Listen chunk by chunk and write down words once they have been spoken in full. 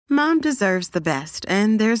Mom deserves the best,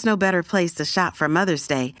 and there's no better place to shop for Mother's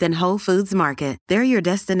Day than Whole Foods Market. They're your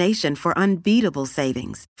destination for unbeatable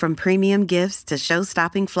savings, from premium gifts to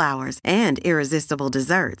show-stopping flowers and irresistible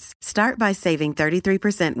desserts. Start by saving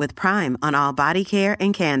 33% with Prime on all body care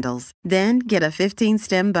and candles. Then get a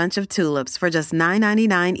 15-stem bunch of tulips for just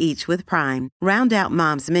 $9.99 each with Prime. Round out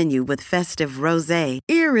Mom's menu with festive rosé,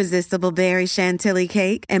 irresistible berry chantilly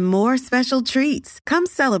cake, and more special treats. Come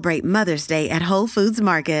celebrate Mother's Day at Whole Foods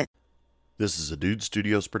Market. This is a Dude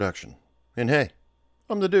Studios production. And hey,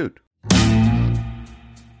 I'm the Dude.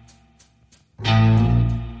 Hey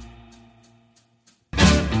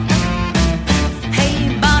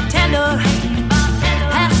bartender,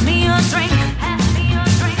 pass me a drink.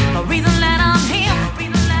 The reason that I'm here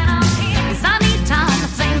is I need time to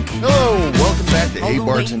think. Hello, welcome back to Hey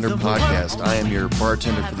Bartender Podcast. I am your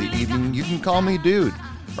bartender for the evening. You can call me Dude,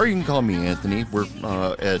 or you can call me Anthony. We're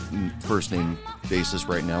at first name basis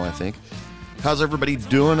right now, I think. How's everybody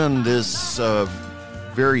doing on this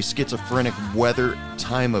very schizophrenic weather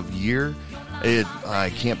time of year?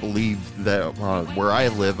 I can't believe that where I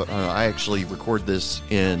live, I actually record this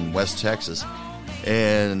in West Texas,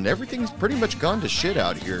 and everything's pretty much gone to shit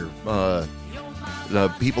out here.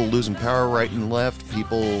 People losing power right and left,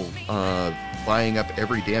 people buying up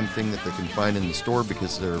every damn thing that they can find in the store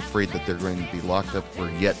because they're afraid that they're going to be locked up for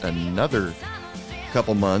yet another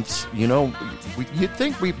couple months. You know, you'd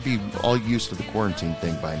think we'd be all used to the quarantine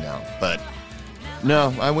thing by now, but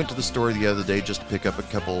no. I went to the store the other day just to pick up a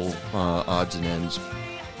couple odds and ends,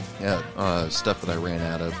 stuff that I ran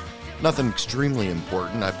out of. Nothing extremely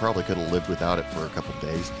important. I probably could have lived without it for a couple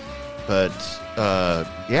days, but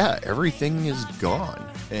yeah, everything is gone,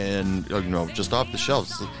 and you know, just off the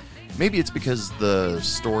shelves. Maybe it's because the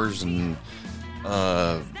stores and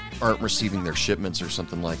aren't receiving their shipments or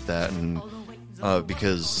something like that, and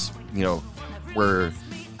because, you know, we're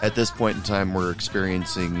at this point in time, we're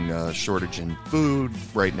experiencing a shortage in food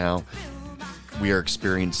right now. We are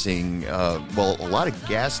experiencing, a lot of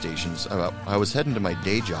gas stations. I was heading to my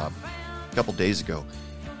day job a couple days ago,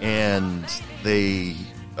 and I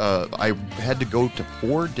had to go to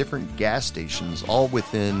 4 different gas stations, all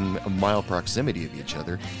within a mile proximity of each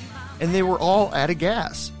other, and they were all out of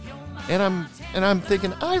gas. And I'm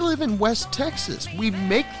thinking, I live in West Texas. We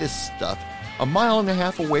make this stuff a mile and a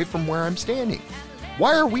half away from where I'm standing.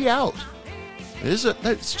 Why are we out?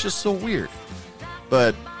 That's just so weird.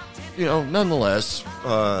 But, you know, nonetheless,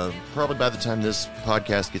 probably by the time this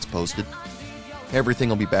podcast gets posted, everything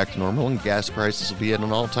will be back to normal and gas prices will be at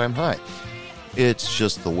an all-time high. It's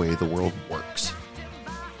just the way the world works.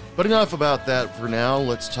 But enough about that for now.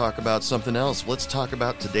 Let's talk about something else. Let's talk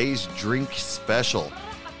about today's drink special.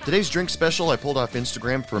 Today's drink special I pulled off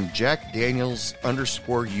Instagram from Jack Daniels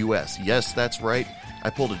 _US. Yes, that's right. I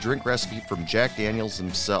pulled a drink recipe from Jack Daniels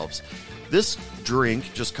themselves. This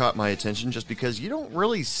drink just caught my attention just because you don't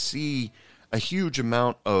really see a huge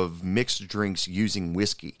amount of mixed drinks using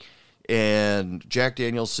whiskey. And Jack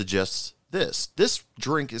Daniels suggests this. This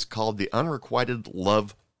drink is called the Unrequited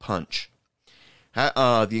Love Punch.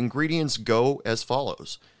 The ingredients go as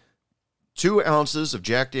follows. 2 ounces of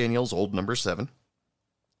Jack Daniels Old No. 7.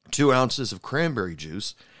 2 ounces of cranberry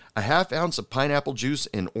juice, a half ounce of pineapple juice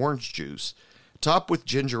and orange juice, top with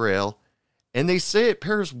ginger ale, and they say it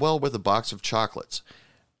pairs well with a box of chocolates.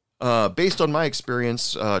 Based on my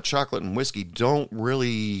experience, chocolate and whiskey don't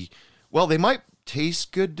really, well, they might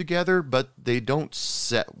taste good together, but they don't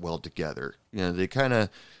set well together. You know, they kind of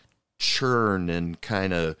churn and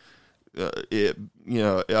kind of, maybe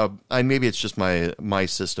it's just my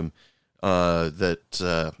system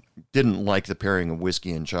that didn't like the pairing of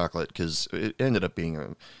whiskey and chocolate, because it ended up being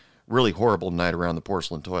a really horrible night around the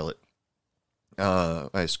porcelain toilet.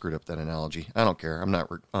 I screwed up that analogy. I don't care. I'm not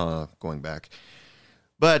going back.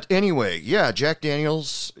 But anyway, yeah, Jack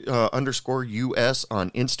Daniels _US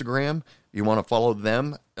on Instagram. You want to follow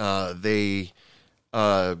them. They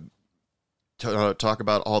talk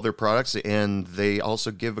about all their products, and they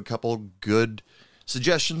also give a couple good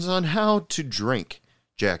suggestions on how to drink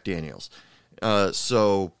Jack Daniels.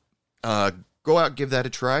 So go out and give that a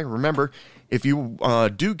try. Remember, if you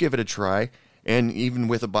do give it a try, and even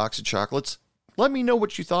with a box of chocolates, let me know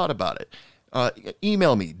what you thought about it.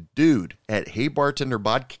 Email me,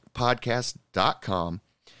 dude@heybartenderpodcast.com,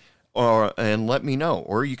 and let me know.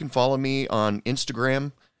 Or you can follow me on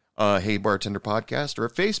Instagram, Hey Bartender Podcast, or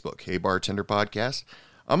Facebook, Hey Bartender Podcast.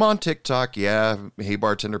 I'm on TikTok, yeah, Hey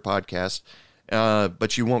Bartender Podcast.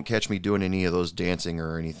 But you won't catch me doing any of those dancing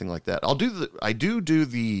or anything like that. I do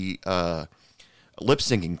the lip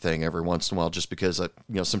syncing thing every once in a while, just because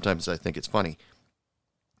sometimes I think it's funny.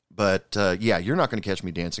 But yeah, you're not going to catch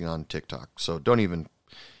me dancing on TikTok, so don't even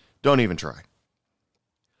Don't even try.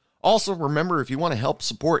 Also, remember, if you want to help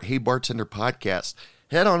support Hey Bartender Podcast,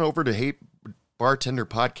 head on over to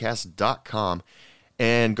heybartenderpodcast.com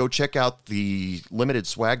and go check out the limited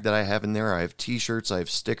swag that I have in there. I have t-shirts, I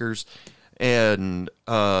have stickers, and,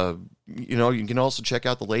 you can also check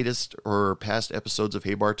out the latest or past episodes of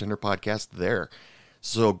Hey Bartender Podcast there.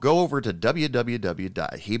 So go over to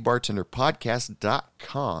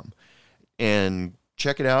www.heybartenderpodcast.com and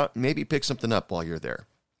check it out. Maybe pick something up while you're there.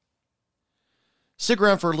 Stick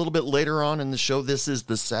around for a little bit later on in the show. This is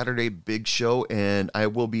the Saturday Big Show, and I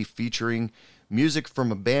will be featuring music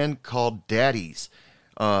from a band called Daddies.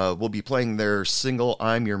 We'll be playing their single,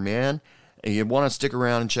 I'm Your Man, and you want to stick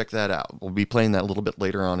around and check that out. We'll be playing that a little bit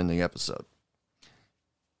later on in the episode.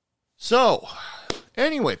 So,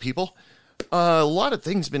 anyway, people, a lot of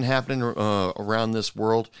things been happening around this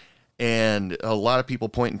world, and a lot of people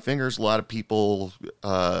pointing fingers, a lot of people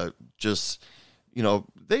just...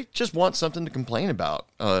 they just want something to complain about.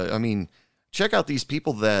 Check out these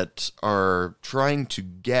people that are trying to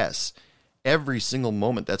guess every single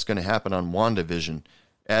moment that's going to happen on WandaVision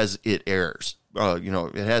as it airs.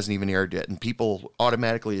 It hasn't even aired yet, and people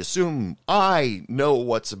automatically assume I know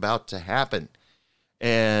what's about to happen.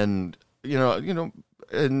 And,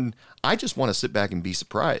 and I just want to sit back and be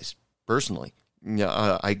surprised, personally.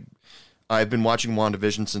 I've been watching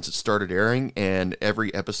WandaVision since it started airing, and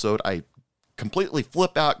every episode I completely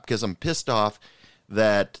flip out because I'm pissed off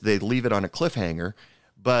that they leave it on a cliffhanger.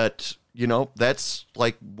 But, that's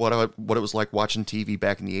like what it was like watching TV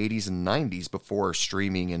back in the 80s and 90s before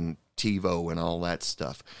streaming and TiVo and all that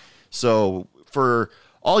stuff. So for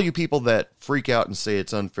all you people that freak out and say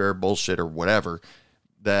it's unfair, bullshit, or whatever,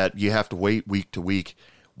 that you have to wait week to week,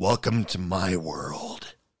 welcome to my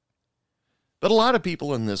world. But a lot of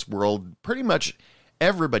people in this world, pretty much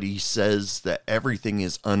everybody says that everything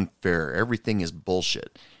is unfair. Everything is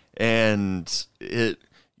bullshit. And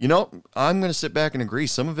I'm going to sit back and agree.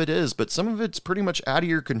 Some of it is, but some of it's pretty much out of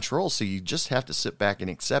your control. So you just have to sit back and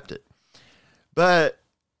accept it. But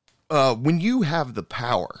when you have the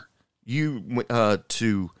power,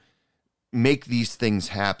 to make these things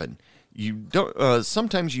happen, you don't.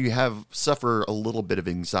 Sometimes you suffer a little bit of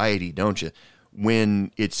anxiety, don't you?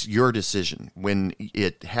 When it's your decision, when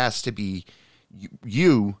it has to be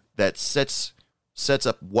you that sets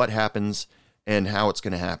up what happens and how it's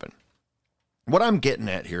going to happen. What I'm getting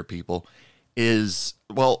at here, people, is,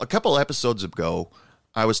 a couple episodes ago,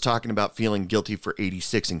 I was talking about feeling guilty for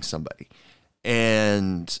 86ing somebody.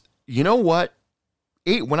 And you know what?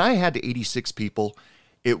 When I had to 86 people,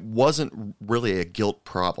 it wasn't really a guilt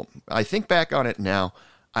problem. I think back on it now,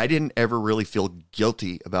 I didn't ever really feel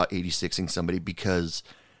guilty about 86ing somebody because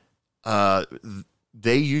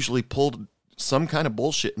they usually pulled some kind of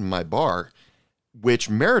bullshit in my bar, which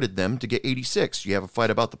merited them to get 86. You have a fight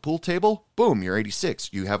about the pool table, boom, you're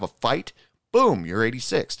 86. You have a fight, boom, you're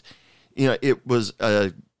 86th. It was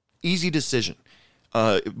a easy decision.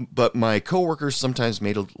 But my coworkers sometimes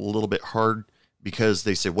made it a little bit hard because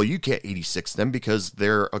they said, well, you can't 86 them because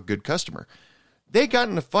they're a good customer. They got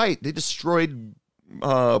in a fight. They destroyed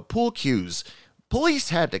pool cues. Police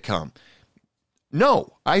had to come.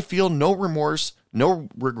 No, I feel no remorse, no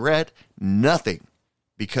regret, nothing,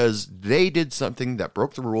 because they did something that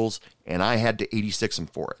broke the rules and I had to 86 them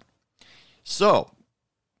for it. So,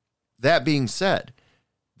 that being said,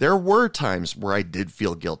 there were times where I did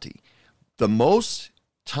feel guilty. The most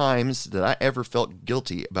times that I ever felt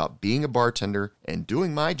guilty about being a bartender and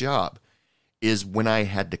doing my job is when I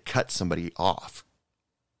had to cut somebody off.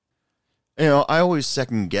 I always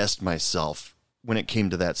second-guessed myself when it came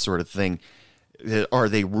to that sort of thing. Are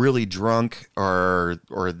they really drunk, or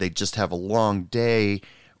they just have a long day,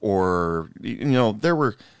 or there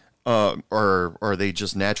were, or are they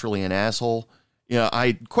just naturally an asshole?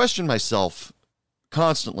 I question myself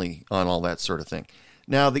constantly on all that sort of thing.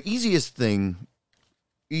 Now, the easiest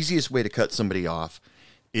way to cut somebody off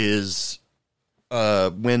is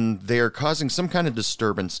when they're causing some kind of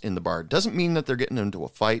disturbance in the bar. Doesn't mean that they're getting into a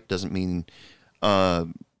fight. Doesn't mean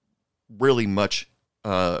really much.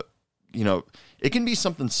 It can be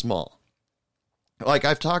something small. Like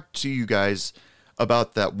I've talked to you guys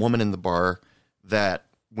about that woman in the bar that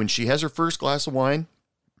when she has her first glass of wine,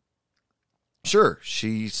 sure,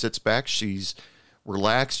 she sits back, she's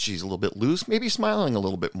relaxed, she's a little bit loose, maybe smiling a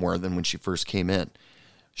little bit more than when she first came in.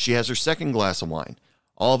 She has her second glass of wine.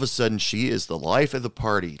 All of a sudden, she is the life of the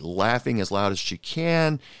party, laughing as loud as she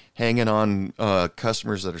can, hanging on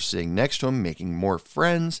customers that are sitting next to him, making more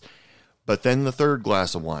friends. But then the third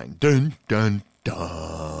glass of wine, dun, dun,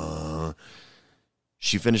 dun.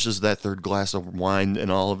 She finishes that third glass of wine,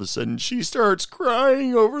 and all of a sudden she starts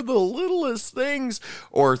crying over the littlest things,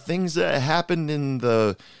 or things that happened in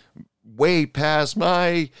the way past.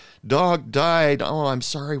 My dog died. Oh, I'm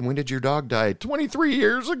sorry. When did your dog die? 23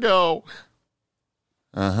 years ago.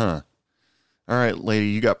 Uh-huh. All right, lady,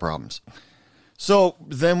 you got problems. So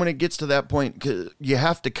then when it gets to that point, you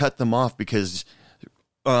have to cut them off, because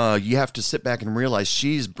you have to sit back and realize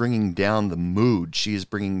she's bringing down the mood. She is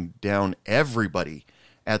bringing down everybody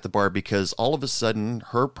at the bar, because all of a sudden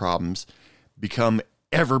her problems become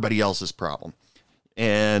everybody else's problem.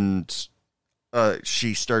 And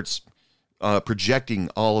she starts projecting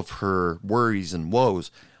all of her worries and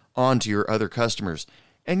woes onto your other customers.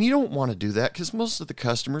 And you don't want to do that, because most of the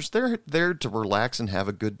customers, they're there to relax and have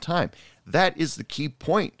a good time. That is the key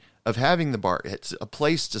point of having the bar. It's a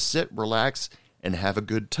place to sit, relax, and have a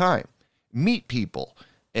good time. Meet people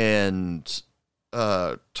and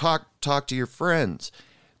talk to your friends.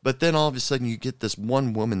 But then all of a sudden you get this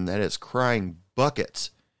one woman that is crying buckets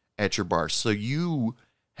at your bar. So you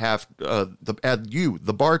have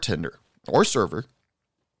the bartender or server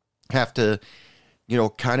have to,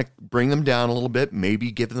 kind of bring them down a little bit.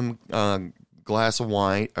 Maybe give them a glass of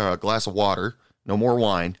water, no more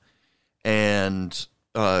wine, and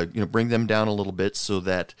bring them down a little bit so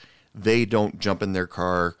that they don't jump in their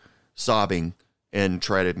car sobbing and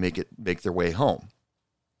try to make their way home.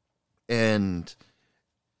 And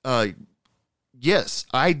yes,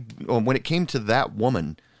 when it came to that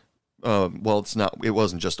woman, it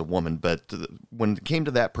wasn't just a woman, but when it came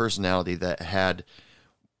to that personality that had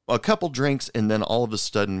a couple drinks and then all of a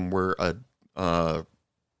sudden were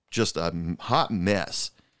just a hot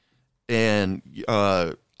mess, and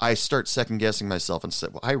I start second guessing myself and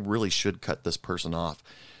said, well, I really should cut this person off.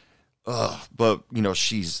 But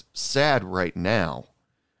she's sad right now.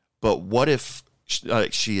 But what if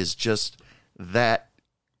she is just that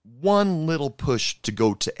one little push to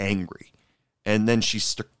go to angry, and then she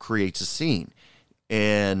creates a scene,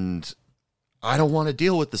 and I don't want to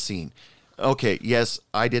deal with the scene. Okay, yes,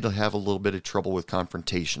 I did have a little bit of trouble with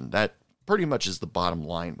confrontation. That pretty much is the bottom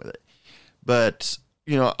line with it. But,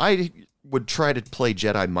 I would try to play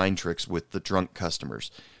Jedi mind tricks with the drunk customers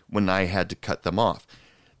when I had to cut them off.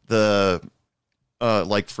 For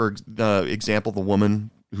example, the woman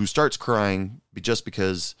who starts crying just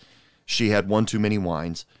because she had one too many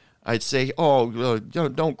wines, I'd say,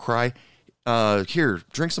 don't cry. Here,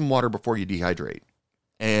 drink some water before you dehydrate.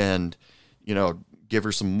 And, give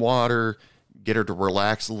her some water, get her to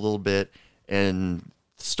relax a little bit, and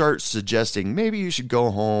start suggesting maybe you should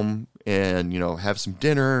go home and, have some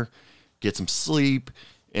dinner, get some sleep,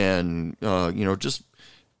 and, just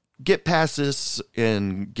get past this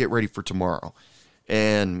and get ready for tomorrow.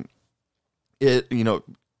 And it,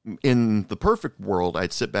 in the perfect world,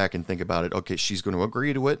 I'd sit back and think about it. Okay, she's going to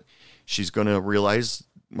agree to it. She's going to realize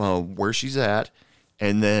where she's at,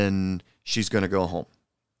 and then she's going to go home.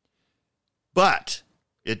 But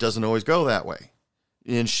it doesn't always go that way.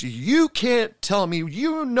 And you can't tell me,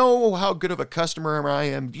 how good of a customer I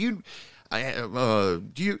am.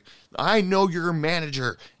 I know you're a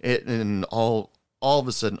manager. And all of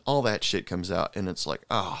a sudden, all that shit comes out, and it's like,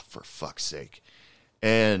 for fuck's sake.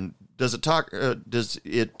 And does it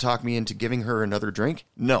talk me into giving her another drink?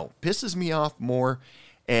 No, pisses me off more.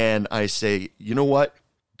 And I say, you know what?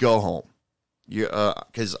 Go home.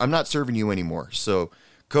 Because I'm not serving you anymore. So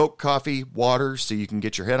Coke, coffee, water, so you can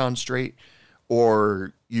get your head on straight,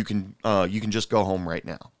 or you can just go home right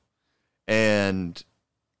now. And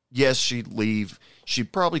yes, she'd leave.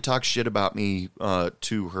 She'd probably talk shit about me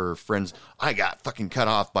to her friends. I got fucking cut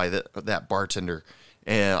off by that bartender,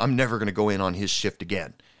 and I'm never going to go in on his shift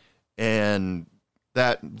again. And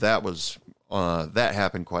that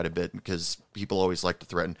happened quite a bit, because people always like to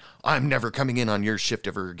threaten, I'm never coming in on your shift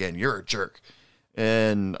ever again. You're a jerk.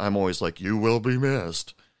 And I'm always like, you will be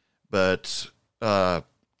missed. But,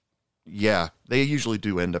 yeah, they usually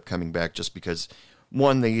do end up coming back just because,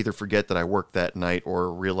 one, they either forget that I worked that night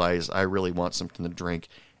or realize I really want something to drink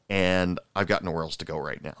and I've got nowhere else to go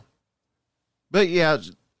right now. But yeah,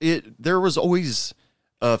 there was always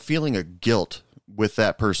a feeling of guilt with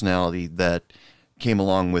that personality that came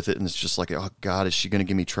along with it. And it's just like, oh God, is she going to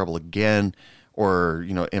give me trouble again? Or,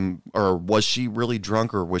 or was she really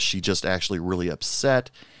drunk, or was she just actually really upset?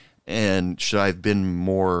 And should I have been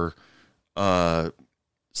more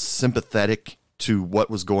sympathetic to what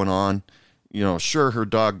was going on? Sure, her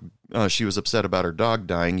dog, she was upset about her dog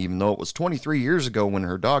dying, even though it was 23 years ago when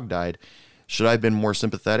her dog died. Should I have been more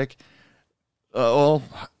sympathetic? It all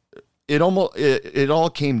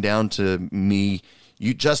came down to me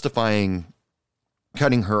justifying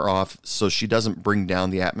cutting her off so she doesn't bring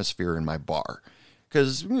down the atmosphere in my bar.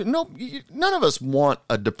 because none of us want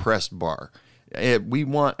a depressed bar. We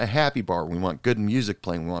want a happy bar. We want good music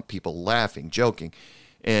playing. We want people laughing, joking,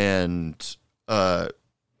 and then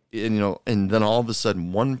all of a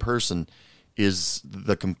sudden, one person is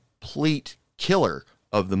the complete killer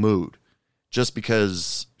of the mood, just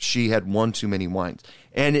because she had one too many wines.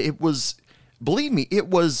 And it was, believe me, it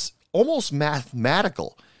was almost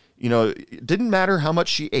mathematical. It didn't matter how much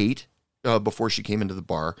she ate before she came into the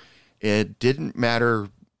bar. It didn't matter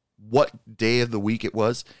what day of the week it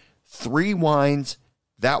was. 3 wines,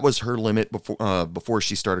 that was her limit before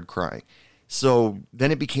she started crying. So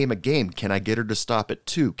then it became a game. Can I get her to stop at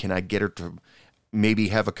 2? Can I get her to maybe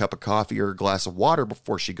have a cup of coffee or a glass of water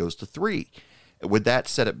before she goes to 3? Would that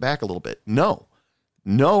set it back a little bit? No.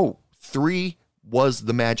 3 was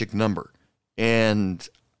the magic number. And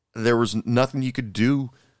there was nothing you could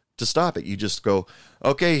do to stop it. You just go,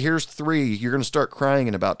 okay, here's 3. You're going to start crying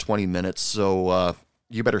in about 20 minutes. So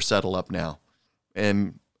you better settle up now.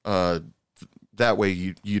 And that way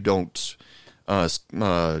you don't,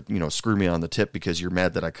 screw me on the tip because you're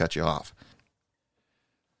mad that I cut you off.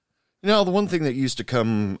 The one thing that used to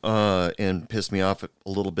come and piss me off a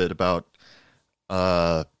little bit about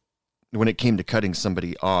when it came to cutting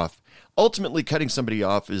somebody off, ultimately cutting somebody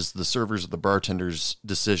off is the server's or the bartender's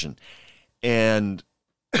decision. And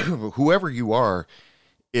whoever you are,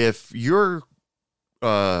 if your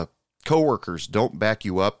coworkers don't back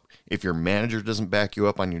you up, if your manager doesn't back you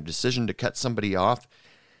up on your decision to cut somebody off,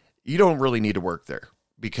 you don't really need to work there,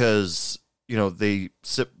 because,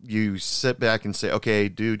 you sit back and say, okay,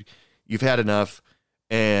 dude, you've had enough.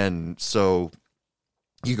 And so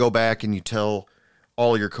you go back and you tell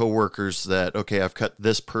all your coworkers that, okay, I've cut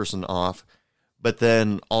this person off. But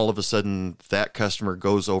then all of a sudden that customer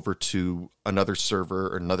goes over to another server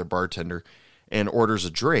or another bartender and orders a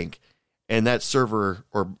drink. And that server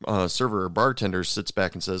or bartender sits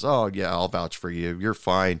back and says, "Oh yeah, I'll vouch for you. You're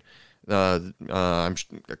fine. I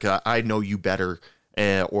know you better,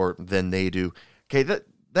 or than they do." Okay,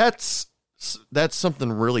 that's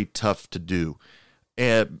something really tough to do.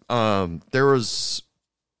 And there was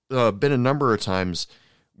been a number of times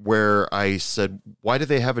where I said, "Why do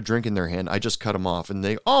they have a drink in their hand? I just cut them off." And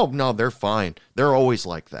they, "Oh no, they're fine. They're always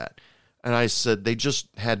like that." And I said, "They just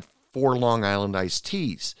had 4 Long Island iced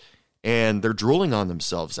teas. And they're drooling on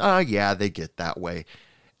themselves." Yeah, they get that way.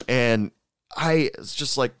 And it's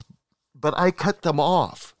just like, but I cut them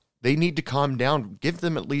off. They need to calm down. Give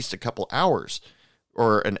them at least a couple hours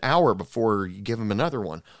or an hour before you give them another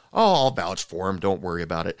one. "Oh, I'll vouch for them. Don't worry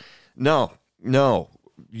about it." No.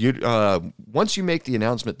 Once you make the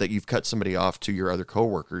announcement that you've cut somebody off to your other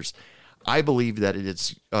coworkers, I believe that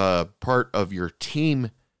it's part of your team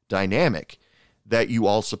dynamic that you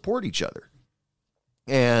all support each other.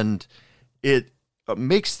 And it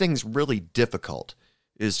makes things really difficult.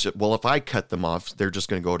 Is just, well, if I cut them off, they're just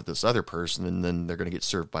going to go to this other person and then they're going to get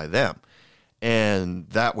served by them. And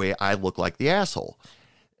that way I look like the asshole.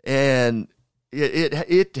 And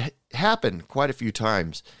it happened quite a few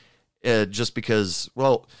times just because,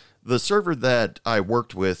 well, the server that I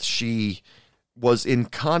worked with, she was in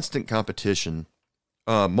constant competition.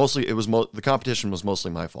 Mostly the competition was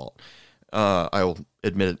mostly my fault. I'll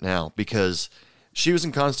admit it now, because she was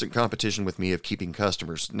in constant competition with me of keeping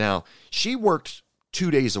customers. Now, she worked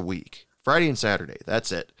 2 days a week, Friday and Saturday.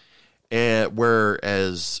 That's it. And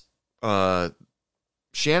whereas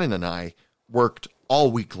Shannon and I worked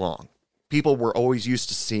all week long. People were always used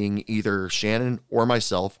to seeing either Shannon or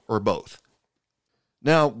myself or both.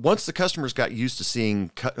 Now, once the customers got used to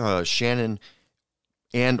seeing Shannon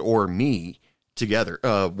and or me together,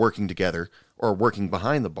 working together or working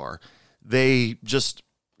behind the bar, they just...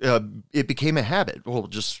 it became a habit. Well,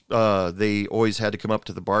 just they always had to come up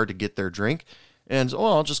to the bar to get their drink, and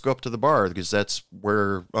I'll just go up to the bar because that's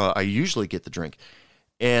where I usually get the drink.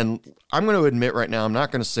 And I'm going to admit right now, I'm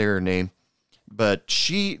not going to say her name, but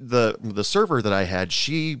the server that I had,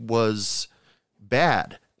 she was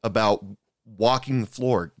bad about walking the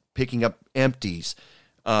floor, picking up empties,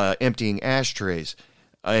 emptying ashtrays,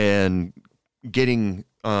 and getting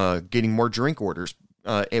more drink orders.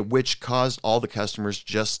 Which caused all the customers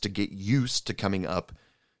just to get used to coming up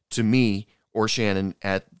to me or Shannon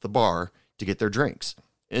at the bar to get their drinks.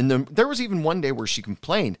 And there was even one day where she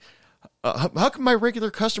complained, "How come my regular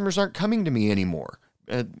customers aren't coming to me anymore?"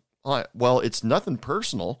 And well, it's nothing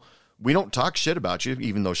personal. We don't talk shit about you,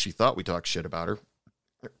 even though she thought we talked shit about her.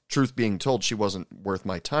 Truth being told, she wasn't worth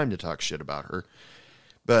my time to talk shit about her.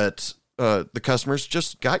 But the customers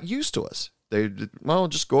just got used to us. They, well,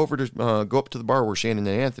 just go up to the bar where Shannon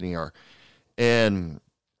and Anthony are. And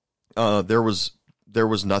there was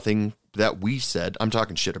nothing that we said. I'm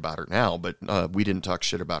talking shit about her now, but we didn't talk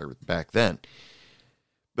shit about her back then.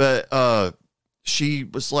 But she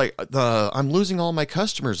was like, I'm losing all my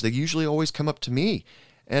customers. They usually always come up to me.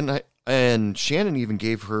 And Shannon even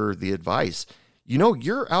gave her the advice,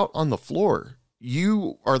 you're out on the floor.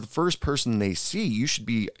 You are the first person they see. You should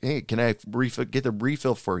be, hey, can I get a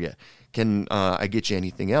refill for you? Can I get you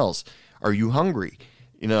anything else? Are you hungry?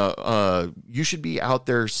 You should be out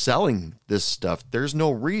there selling this stuff. There's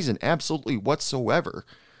no reason absolutely whatsoever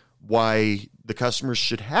why the customers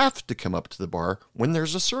should have to come up to the bar when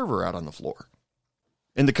there's a server out on the floor.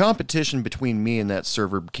 And the competition between me and that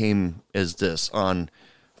server came as this. On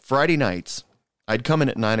Friday nights, I'd come in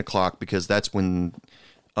at 9 o'clock because that's when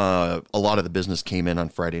a lot of the business came in on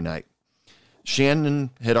Friday night.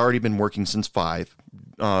 Shannon had already been working since 5,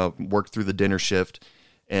 worked through the dinner shift,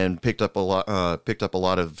 and picked up a lot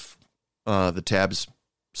of the tabs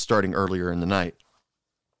starting earlier in the night.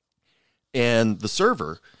 And the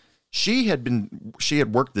server, she had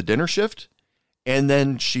worked the dinner shift, and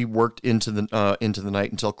then she worked into the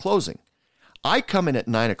night until closing. I come in at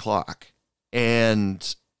 9 o'clock,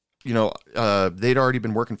 and they'd already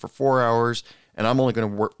been working for 4 hours, and I'm only going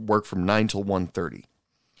to work from 9 till 1:30.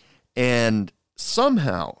 And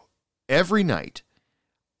somehow, every night,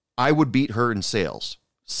 I would beat her in sales.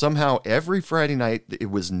 Somehow, every Friday night, it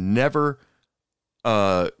was never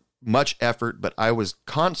much effort, but I was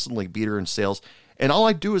constantly beat her in sales. And all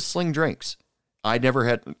I do is sling drinks. I never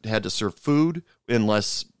had to serve food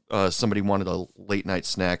unless somebody wanted a late night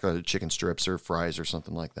snack, chicken strips or fries or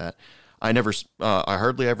something like that. I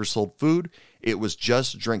hardly ever sold food. It was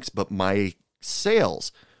just drinks, but my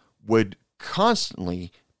sales would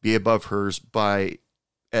constantly be above hers by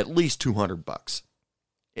at least $200.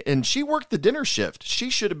 And she worked the dinner shift.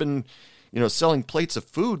 She should have been, selling plates of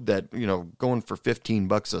food that, going for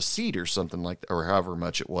 $15 a seat or something like that, or however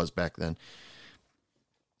much it was back then.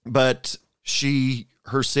 But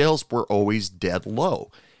her sales were always dead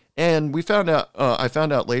low. And I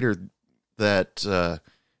found out later that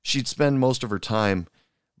she'd spend most of her time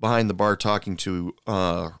behind the bar talking to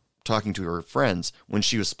her friends when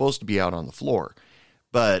she was supposed to be out on the floor.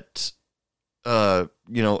 But, and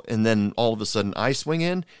then all of a sudden I swing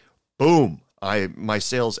in, boom, my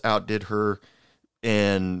sales outdid her.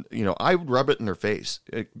 And, I would rub it in her face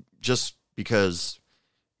just because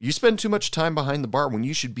you spend too much time behind the bar when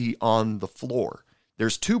you should be on the floor.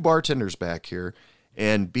 There's 2 bartenders back here,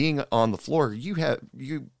 and being on the floor,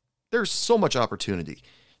 there's so much opportunity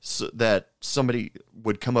so that somebody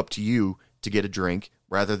would come up to you to get a drink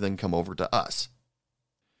rather than come over to us.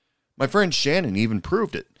 My friend Shannon even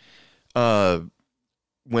proved it.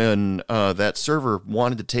 When that server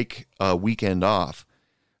wanted to take a weekend off,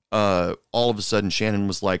 all of a sudden Shannon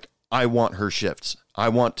was like, I want her shifts. I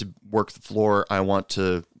want to work the floor. I want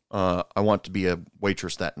to be a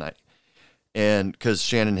waitress that night. And because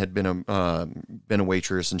Shannon had been a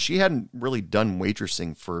waitress, and she hadn't really done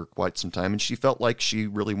waitressing for quite some time, and she felt like she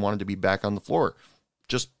really wanted to be back on the floor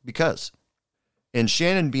just because. And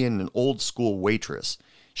Shannon, being an old school waitress,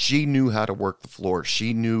 she knew how to work the floor.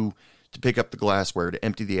 She knew to pick up the glassware, to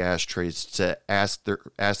empty the ashtrays, to ask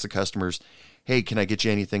the customers, hey, can I get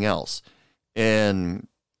you anything else? And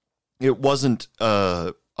it wasn't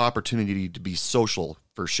an opportunity to be social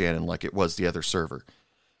for Shannon like it was the other server.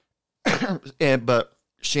 But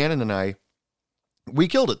Shannon and I, we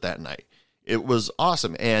killed it that night. It was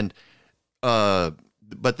awesome. And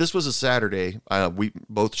but this was a Saturday.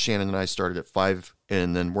 Shannon and I started at 5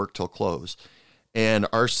 and then worked till close. And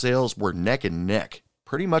our sales were neck and neck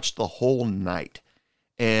pretty much the whole night.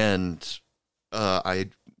 And I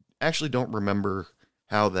actually don't remember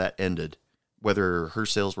how that ended, whether her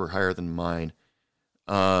sales were higher than mine.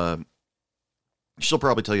 She'll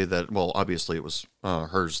probably tell you that, well, obviously it was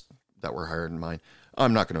hers that were higher than mine.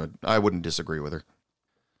 I wouldn't disagree with her.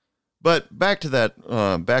 But back to that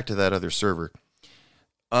other server.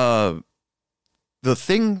 The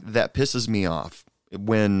thing that pisses me off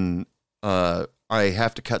when I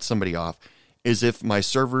have to cut somebody off is if my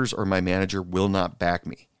servers or my manager will not back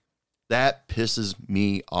me. That pisses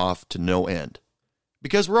me off to no end.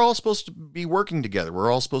 Because we're all supposed to be working together.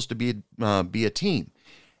 We're all supposed to be a team.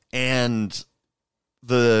 And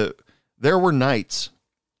there were nights.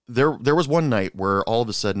 There was one night where all of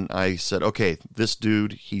a sudden I said, okay, this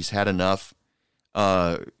dude, he's had enough.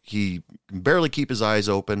 He can barely keep his eyes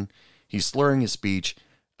open. He's slurring his speech.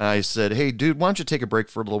 I said, hey, dude, why don't you take a break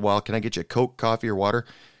for a little while? Can I get you a Coke, coffee, or water?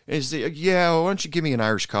 And he said, yeah, why don't you give me an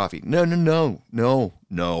Irish coffee?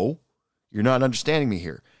 No. You're not understanding me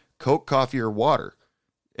here. Coke, coffee, or water.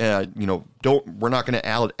 We're not going to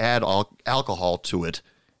add alcohol to it.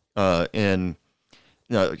 And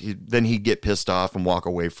then he'd get pissed off and walk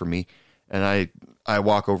away from me. And I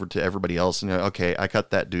walk over to everybody else and okay, I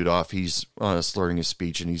cut that dude off. He's slurring his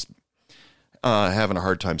speech and he's having a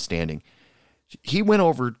hard time standing. He went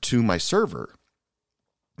over to my server,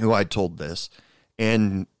 who I told this,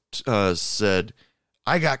 and said,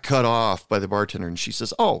 I got cut off by the bartender. And she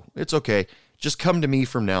says, oh, it's okay. Just come to me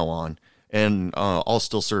from now on and I'll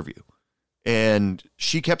still serve you. And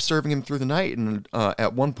she kept serving him through the night. And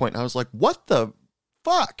at one point I was like, what the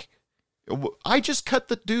fuck? I just cut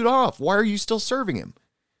the dude off. Why are you still serving him?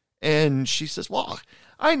 And she says, well,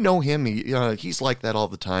 I know him. He's like that all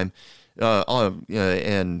the time.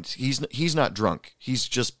 And he's not drunk. He's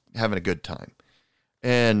just having a good time.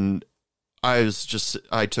 And I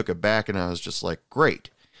took it back and I was just like, great.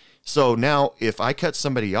 So now if I cut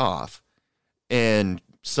somebody off and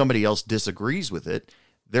somebody else disagrees with it,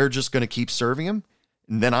 they're just going to keep serving him.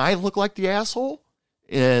 And then I look like the asshole.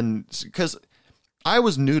 And because I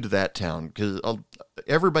was new to that town, because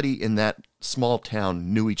everybody in that small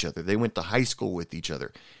town knew each other. They went to high school with each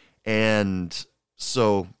other. And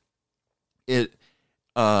so it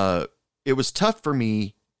was tough for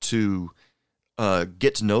me to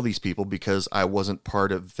get to know these people because I wasn't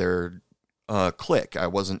part of their clique. I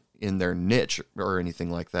wasn't in their niche or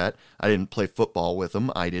anything like that. I didn't play football with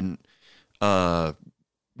them. I didn't,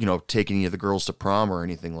 take any of the girls to prom or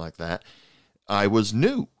anything like that. I was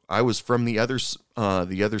new. I was from the other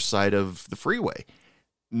side of the freeway.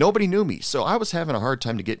 Nobody knew me. So I was having a hard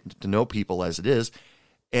time to get to know people as it is.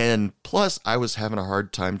 And plus I was having a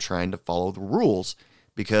hard time trying to follow the rules,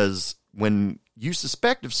 because when you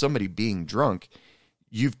suspect of somebody being drunk,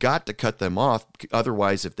 you've got to cut them off.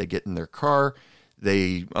 Otherwise, if they get in their car,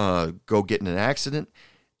 they go get in an accident,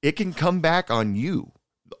 it can come back on you.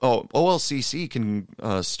 OLCC can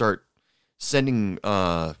start sending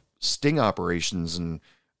sting operations and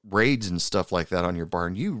raids and stuff like that on your bar,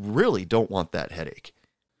 and you really don't want that headache.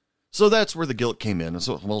 So that's where the guilt came in. And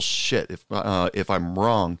so, well, shit, if I'm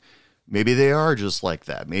wrong, maybe they are just like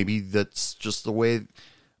that. Maybe that's just the way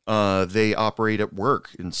they operate at work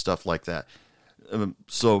and stuff like that.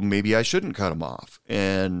 So maybe I shouldn't cut them off.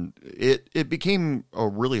 And it became a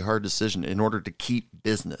really hard decision in order to keep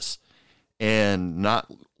business and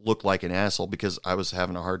not look like an asshole, because I was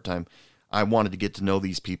having a hard time. I wanted to get to know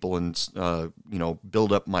these people and,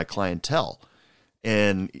 build up my clientele.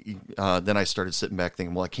 And then I started sitting back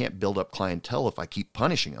thinking, well, I can't build up clientele if I keep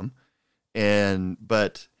punishing them.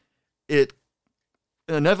 But it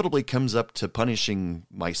inevitably comes up to punishing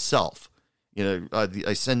myself.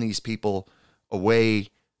 I send these people away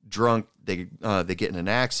drunk. They get in an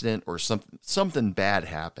accident or something bad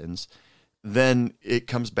happens. Then it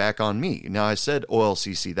comes back on me. Now, I said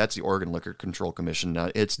OLCC, that's the Oregon Liquor Control Commission. Now,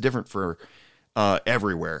 it's different for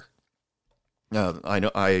everywhere.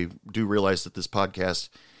 I do realize that this podcast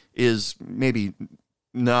is maybe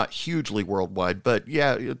not hugely worldwide, but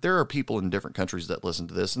yeah, there are people in different countries that listen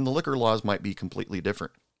to this, and the liquor laws might be completely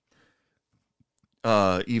different.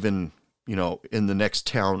 Even, in the next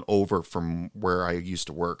town over from where I used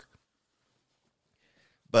to work.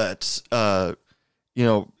 But,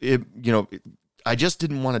 I just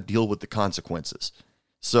didn't want to deal with the consequences.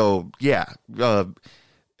 So yeah,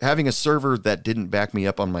 having a server that didn't back me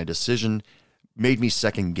up on my decision made me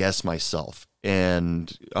second guess myself.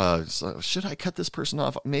 And so should I cut this person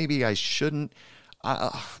off? Maybe I shouldn't.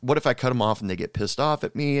 What if I cut them off and they get pissed off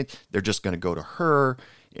at me? They're just going to go to her.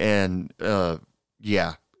 And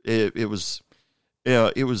it was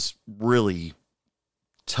really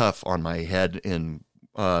tough on my head, and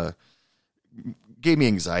gave me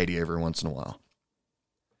anxiety every once in a while.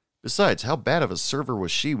 Besides, how bad of a server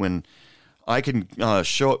was she when I can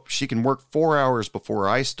show up? She can work 4 hours before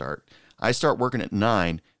I start. I start working at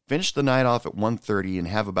 9, finish the night off at 1:30, and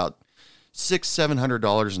have about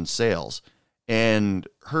 $600-700 in sales. And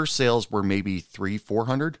her sales were maybe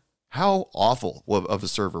 $300-400. How awful of a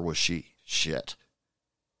server was she? Shit.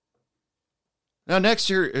 Now, next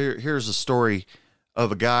here's a story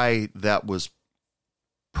of a guy that was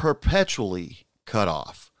perpetually cut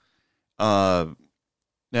off.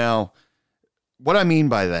 Now, what I mean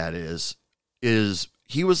by that is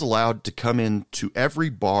he was allowed to come into every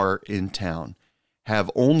bar in town,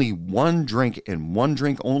 have only one drink and one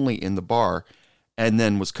drink only in the bar, and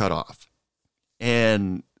then was cut off.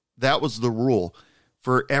 And that was the rule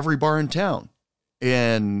for every bar in town.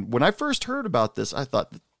 And when I first heard about this, I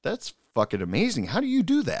thought, that's fucking amazing. How do you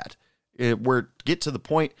do that? Get to the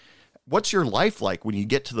point. What's your life like when you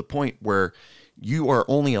get to the point where you are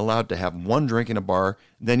only allowed to have one drink in a bar,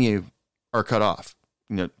 then you are cut off?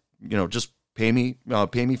 Just pay me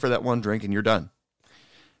for that one drink and you're done.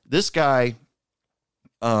 This guy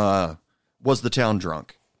was the town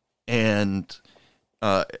drunk. And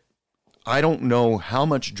I don't know how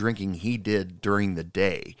much drinking he did during the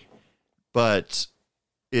day, but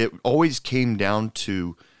it always came down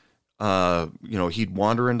to, he'd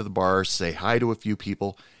wander into the bar, say hi to a few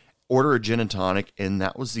people, order a gin and tonic, and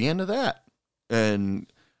that was the end of that. And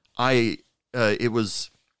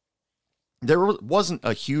there wasn't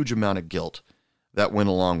a huge amount of guilt that went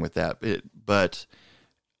along with that. But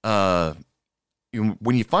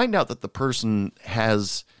when you find out that the person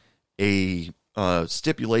has a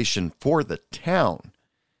stipulation for the town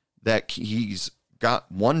that he's got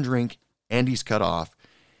one drink and he's cut off,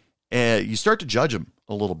 you start to judge him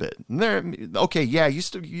a little bit. And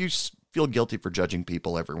you feel guilty for judging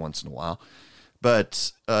people every once in a while,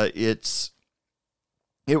 but it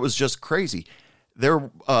was just crazy.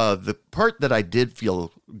 The part that I did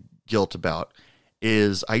feel guilt about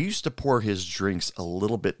is I used to pour his drinks a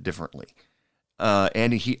little bit differently,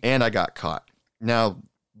 and I got caught. Now,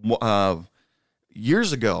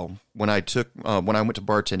 years ago, when I went to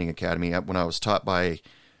bartending academy, when I was taught by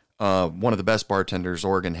one of the best bartenders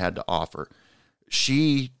Oregon had to offer,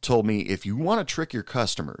 she told me, if you want to trick your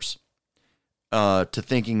customers to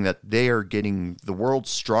thinking that they are getting the world's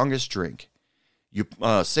strongest drink, you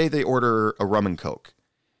say they order a rum and Coke.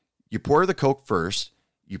 You pour the Coke first,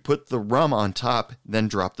 you put the rum on top, then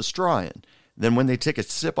drop the straw in. Then when they take a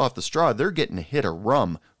sip off the straw, they're getting a hit of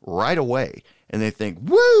rum right away. And they think,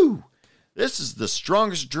 woo, this is the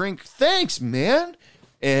strongest drink. Thanks, man.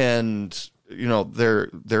 And, they're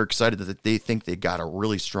excited that they think they got a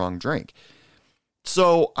really strong drink.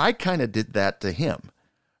 So I kind of did that to him.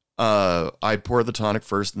 I'd pour the tonic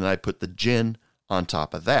first, and then I'd put the gin on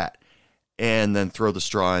top of that, and then throw the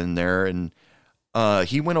straw in there. And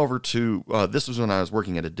he went over to, this was when I was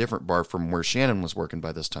working at a different bar from where Shannon was working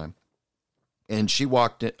by this time. And he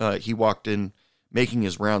walked in making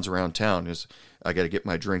his rounds around town. I got to get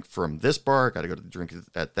my drink from this bar. I got to go to the drink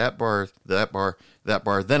at that bar,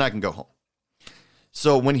 then I can go home.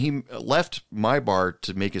 So when he left my bar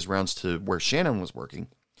to make his rounds to where Shannon was working,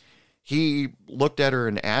 he looked at her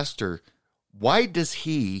and asked her, why does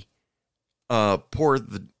he pour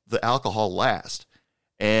the alcohol last?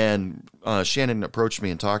 And Shannon approached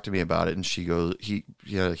me and talked to me about it, and she goes, he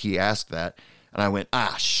asked that, and I went,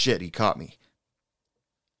 shit, he caught me.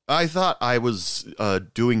 I thought I was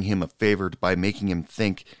doing him a favor by making him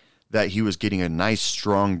think that he was getting a nice,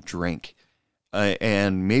 strong drink.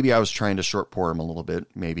 And maybe I was trying to short pour him a little bit,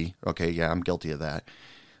 maybe. Okay, yeah, I'm guilty of that.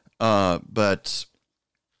 But,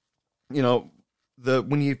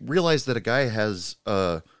 when you realize that a guy has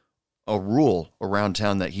a rule around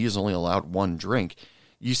town that he is only allowed one drink,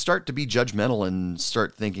 you start to be judgmental and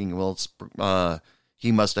start thinking, well,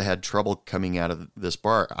 he must have had trouble coming out of this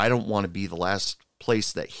bar. I don't want to be the last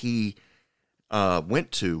place that he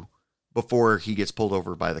went to before he gets pulled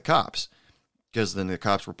over by the cops. Because then the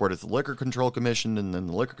cops report it to the Liquor Control Commission, and then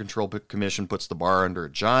the Liquor Control Commission puts the bar under a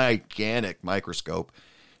gigantic microscope,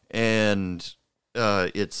 and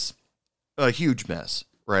it's a huge mess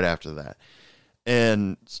right after that.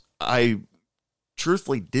 And I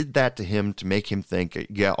truthfully did that to him to make him think,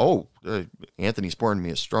 Anthony's pouring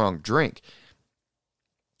me a strong drink.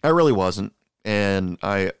 I really wasn't, and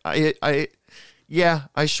I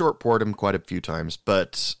short poured him quite a few times,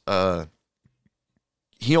 but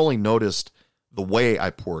he only noticed the way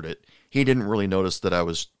I poured it. He didn't really notice that I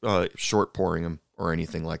was short pouring him or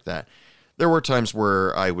anything like that. There were times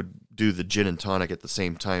where I would do the gin and tonic at the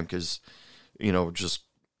same time because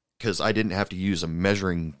I didn't have to use a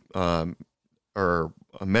measuring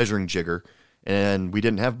jigger, and we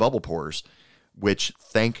didn't have bubble pours, which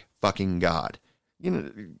thank fucking God.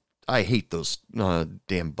 I hate those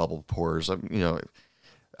damn bubble pours.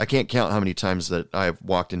 I can't count how many times that I've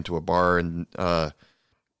walked into a bar and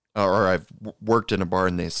or I've worked in a bar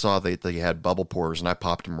and they saw that they had bubble pours and I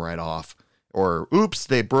popped them right off. Or, oops,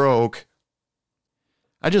 they broke.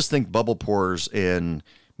 I just think bubble pours and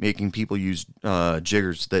making people use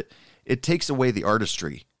jiggers, that it takes away the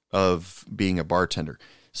artistry of being a bartender.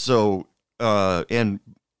 So,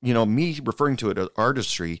 me referring to it as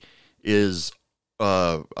artistry is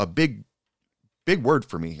a big word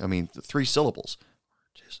for me. I mean, 3 syllables.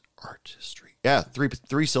 Artistry. Yeah,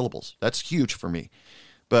 three syllables. That's huge for me.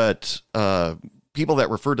 But people that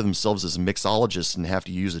refer to themselves as mixologists and have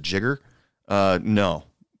to use a jigger, no,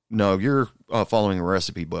 you're following a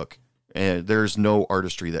recipe book, and there's no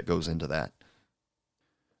artistry that goes into that.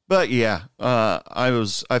 But yeah,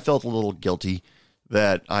 I felt a little guilty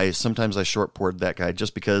that I short poured that guy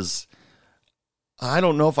just because I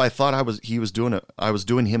don't know if I thought I was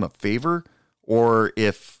doing him a favor, or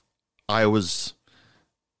if I was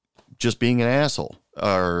just being an asshole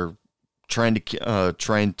or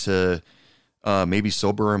trying to maybe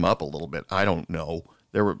sober him up a little bit. I don't know.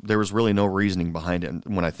 There was really no reasoning behind it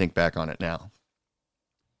when I think back on it now.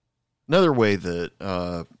 Another way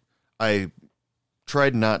that I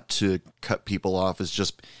tried not to cut people off is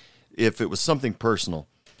just if it was something personal.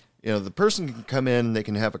 You know, the person can come in and they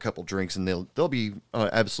can have a couple drinks and they'll be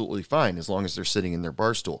absolutely fine as long as they're sitting in their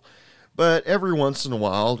bar stool. But every once in a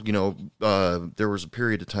while, you know, there was a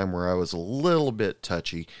period of time where I was a little bit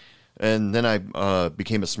touchy, and then I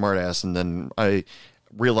became a smartass, and then I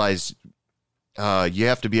realized you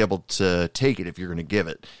have to be able to take it if you're going to give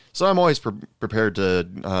it. So I'm always prepared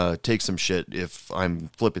to take some shit if I'm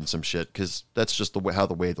flipping some shit, because that's just how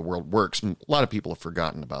the way the world works. And a lot of people have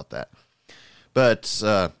forgotten about that. But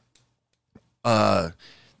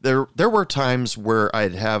there were times where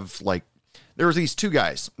I'd have, like, there was these two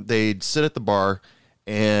guys. They'd sit at the bar,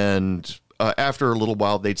 and after a little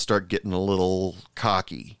while, they'd start getting a little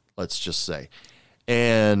cocky, let's just say.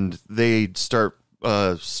 And they'd start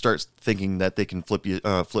thinking that they can flip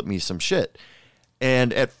me some shit.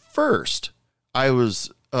 And at first, I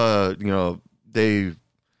was, I don't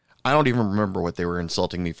even remember what they were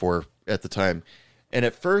insulting me for at the time. And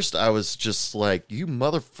at first, I was just like, you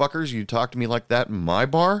motherfuckers, you talk to me like that in my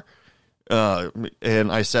bar?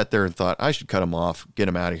 And I sat there and thought, I should cut them off, get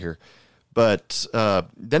them out of here. But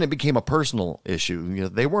then it became a personal issue. You know,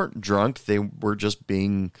 they weren't drunk. They were just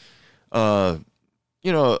being, they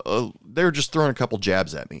were just throwing a couple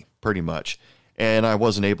jabs at me, pretty much. And I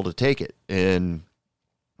wasn't able to take it. And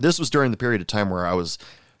this was during the period of time where I was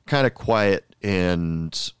kind of quiet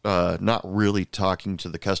and not really talking to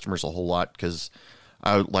the customers a whole lot, because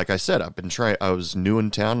like I said, I was new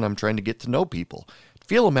in town, and I'm trying to get to know people,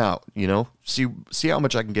 feel them out, you know, see how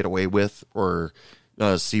much I can get away with, or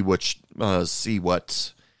see what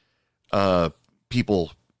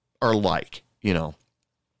people are like, you know.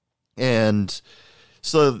 And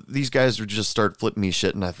so these guys would just start flipping me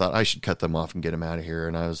shit, and I thought I should cut them off and get them out of here.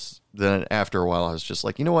 And then after a while, I was just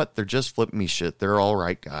like, you know what? They're just flipping me shit. They're all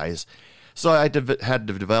right guys. So I had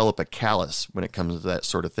to develop a callus when it comes to that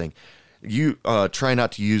sort of thing. You try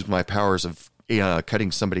not to use my powers of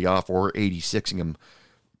cutting somebody off or 86ing them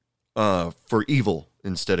for evil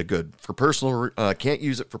instead of good. For personal, can't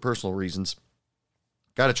use it for personal reasons.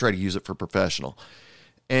 Got to try to use it for professional.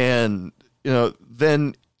 And, you know,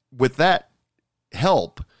 then with that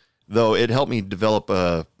help, though, it helped me develop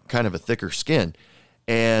a kind of a thicker skin.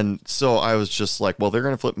 And so I was just like, well, they're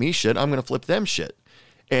going to flip me shit, I'm going to flip them shit.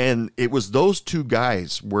 And it was those two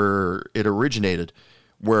guys where it originated,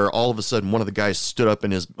 where all of a sudden one of the guys stood up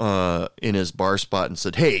in his bar spot and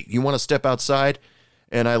said, hey, you want to step outside?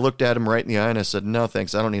 And I looked at him right in the eye and I said, no,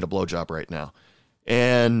 thanks. I don't need a blowjob right now.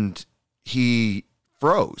 And he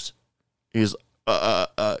froze.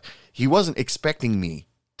 He wasn't expecting me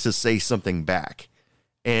to say something back.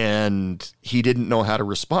 And he didn't know how to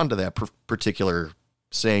respond to that particular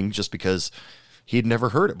saying, just because he'd never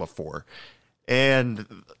heard it before.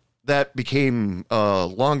 And that became a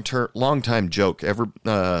long time joke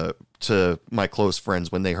to my close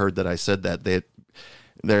friends. When they heard that I said that,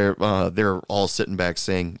 they're all sitting back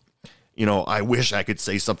saying, you know, I wish I could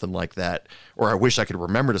say something like that, or I wish I could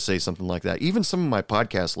remember to say something like that. Even some of my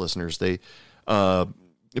podcast listeners,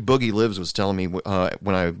 Boogie Lives was telling me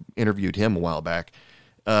when I interviewed him a while back,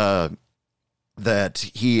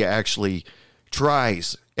 that he actually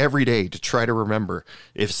tries every day to try to remember,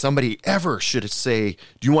 if somebody ever should say,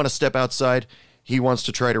 do you want to step outside? He wants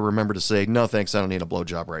to try to remember to say, no, thanks, I don't need a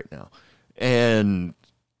blowjob right now. And,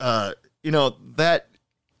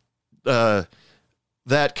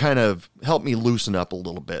 that kind of helped me loosen up a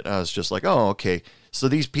little bit. I was just like, oh, okay, so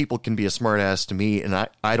these people can be a smart ass to me, and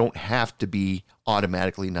I don't have to be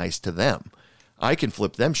automatically nice to them. I can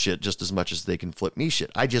flip them shit just as much as they can flip me shit.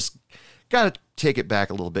 I just got to take it back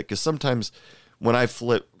a little bit, because sometimes when I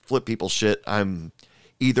flip people shit, I'm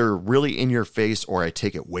either really in your face or I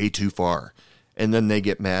take it way too far. And then they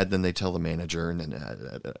get mad, then they tell the manager, and then,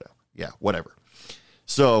 whatever.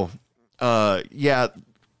 So,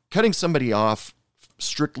 cutting somebody off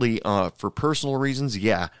strictly for personal reasons,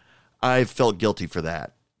 I've felt guilty for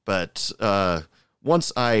that. But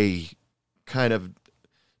once I kind of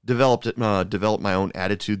developed my own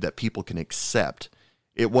attitude that people can accept,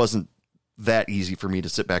 it wasn't that easy for me to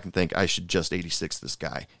sit back and think I should just 86 this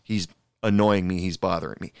guy. He's annoying me. He's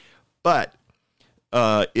bothering me. But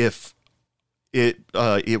if it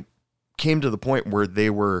came to the point where they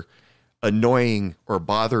were annoying or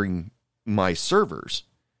bothering my servers,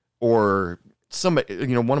 or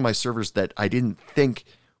somebody, one of my servers that I didn't think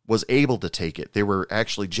was able to take it, they were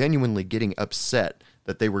actually genuinely getting upset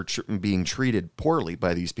that they were being treated poorly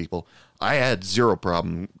by these people, I had zero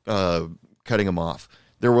problem cutting them off.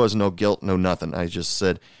 There was no guilt, no nothing. I just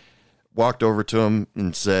walked over to them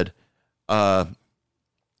and said,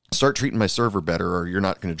 start treating my server better or you're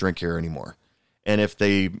not going to drink here anymore. And if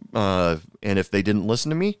they didn't listen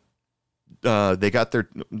to me, they got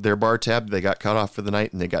their bar tabbed, they got cut off for the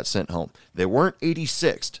night, and they got sent home. They weren't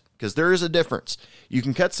 86'd, because there is a difference. You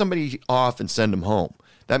can cut somebody off and send them home.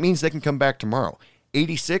 That means they can come back tomorrow.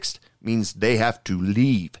 86'd means they have to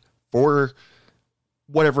leave for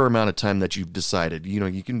whatever amount of time that you've decided. You know,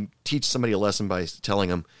 you can teach somebody a lesson by telling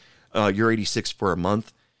them you're 86 for a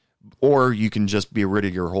month, or you can just be rid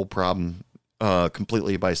of your whole problem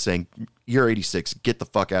completely by saying, you're 86, get the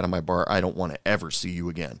fuck out of my bar. I don't want to ever see you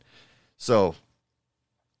again. So,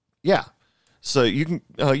 yeah. So you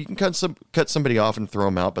can cut somebody off and throw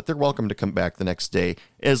them out, but they're welcome to come back the next day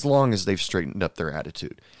as long as they've straightened up their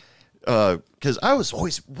attitude. Because I was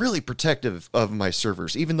always really protective of my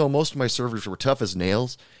servers, even though most of my servers were tough as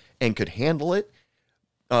nails and could handle it.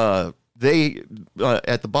 They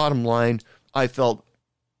at the bottom line, I felt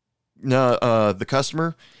the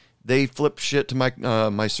customer, they flip shit to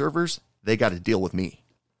my servers. They got to deal with me.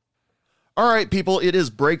 All right, people, it is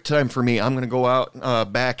break time for me. I'm going to go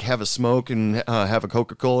out back, have a smoke, and have a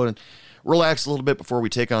Coca-Cola and relax a little bit before we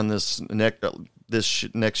take on this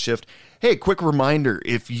next shift. Hey, quick reminder,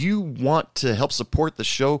 if you want to help support the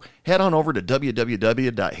show, head on over to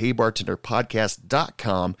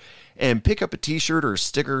www.heybartenderpodcast.com and pick up a t-shirt or a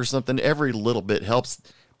sticker or something. Every little bit helps.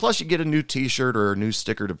 Plus, you get a new t-shirt or a new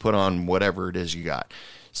sticker to put on whatever it is you got.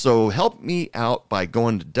 So help me out by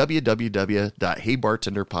going to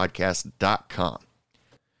www.heybartenderpodcast.com.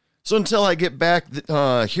 So until I get back,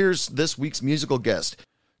 here's this week's musical guest.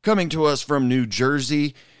 Coming to us from New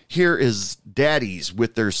Jersey, here is Daddies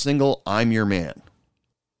with their single, I'm Your Man.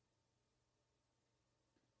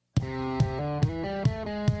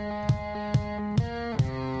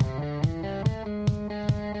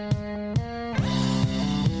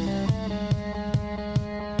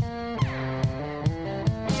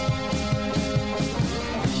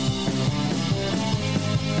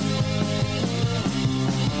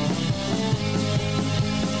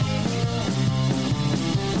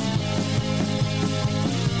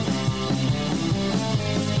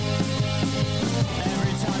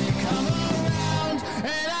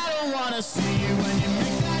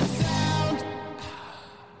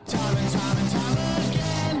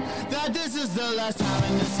 This is the last time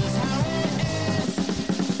and this is how it is.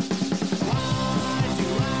 Why do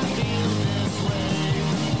I feel this way?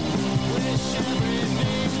 Wish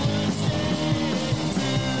everything would stay to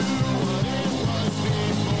what it was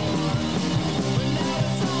before. But now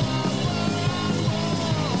it's all over.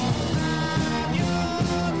 I'm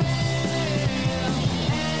your man,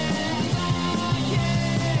 and I can't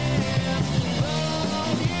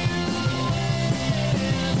love you and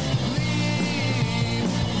leave you.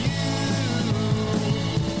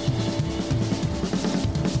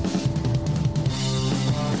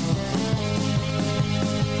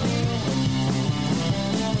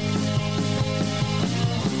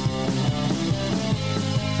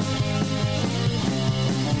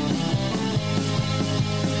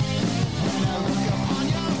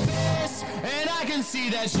 See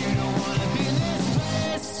that you don't want to be in this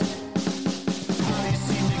place. How you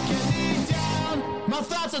seem to get me down. My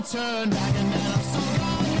thoughts are turned back and then I'm so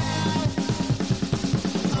gone now.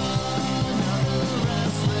 Another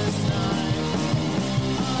restless night.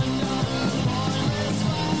 Another pointless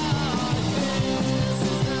fight. This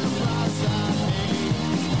is the price I pay.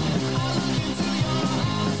 I look into your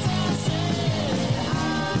eyes and say,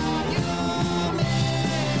 I'm your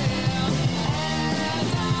man, and I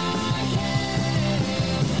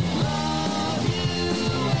can't love you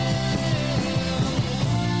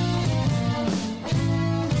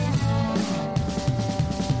well.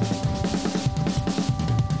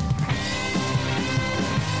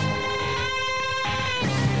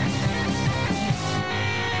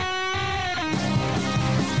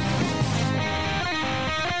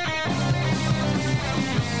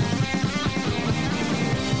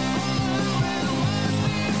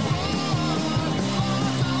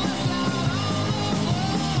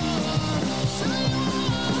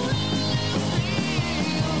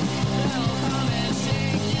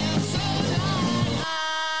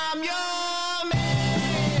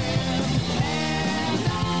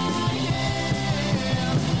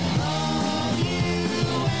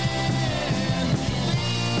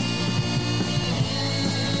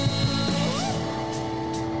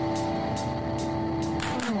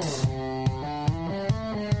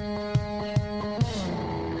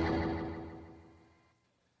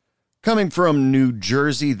 Coming from New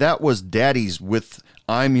Jersey, that was Daddies with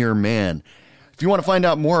I'm Your Man. If you want to find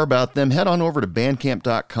out more about them, head on over to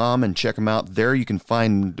bandcamp.com and check them out there. You can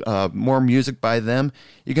find more music by them.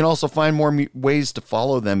 You can also find more ways to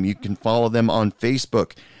follow them. You can follow them on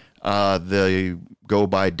Facebook. They go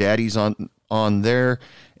by Daddies on there.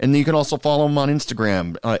 And you can also follow them on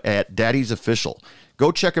Instagram at Daddies Official.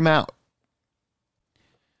 Go check them out.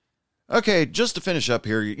 Okay, just to finish up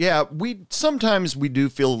here, yeah, sometimes we do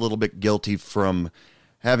feel a little bit guilty from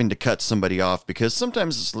having to cut somebody off because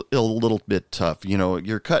sometimes it's a little bit tough. You know,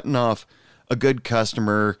 you're cutting off a good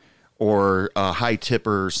customer or a high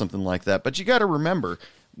tipper or something like that. But you got to remember,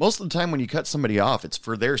 most of the time when you cut somebody off, it's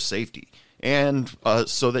for their safety and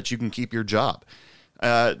so that you can keep your job.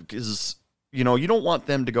 Because, you know, you don't want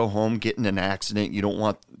them to go home, get in an accident. You don't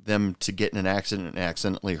want them to get in an accident and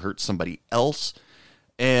accidentally hurt somebody else.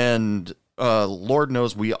 And Lord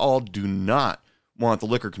knows we all do not want the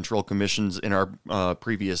liquor control commissions in our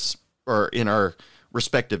in our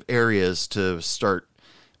respective areas to start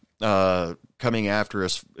coming after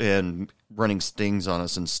us and running stings on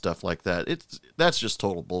us and stuff like that. That's just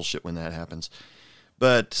total bullshit when that happens.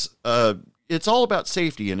 But it's all about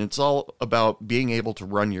safety, and it's all about being able to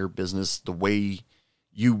run your business the way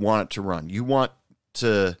you want it to run. You want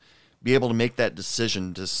to be able to make that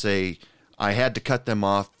decision to say, I had to cut them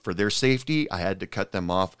off for their safety. I had to cut them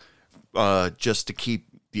off just to keep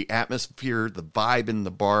the atmosphere, the vibe in the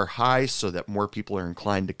bar high so that more people are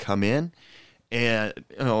inclined to come in. And,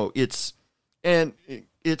 you know, it's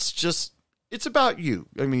about you.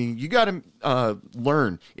 I mean, you got to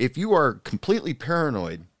learn. If you are completely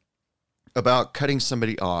paranoid about cutting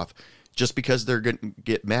somebody off just because they're going to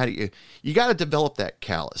get mad at you, you got to develop that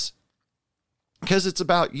callus because it's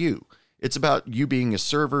about you. It's about you being a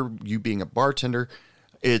server, you being a bartender.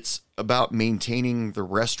 It's about maintaining the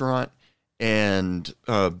restaurant and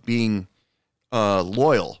being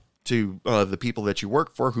loyal to the people that you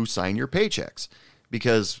work for who sign your paychecks.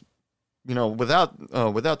 Because, you know, without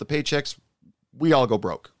the paychecks, we all go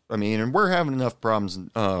broke. I mean, and we're having enough problems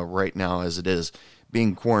right now as it is,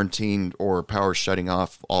 being quarantined or power shutting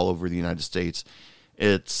off all over the United States.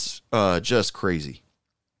 It's just crazy.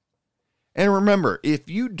 And remember, if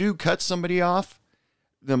you do cut somebody off,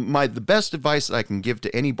 the best advice that I can give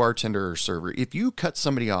to any bartender or server, if you cut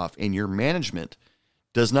somebody off and your management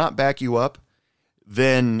does not back you up,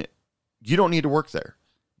 then you don't need to work there.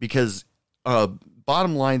 Because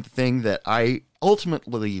bottom line thing that I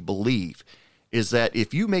ultimately believe is that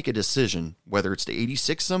if you make a decision, whether it's to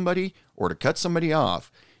 86 somebody or to cut somebody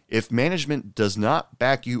off, if management does not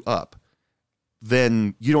back you up,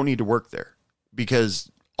 then you don't need to work there. Because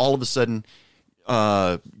all of a sudden,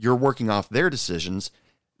 you're working off their decisions.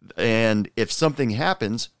 And if something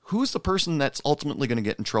happens, who's the person that's ultimately going to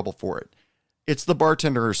get in trouble for it? It's the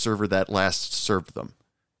bartender or server that last served them.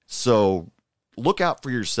 So look out for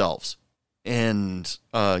yourselves and,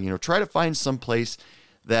 try to find some place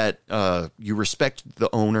that you respect the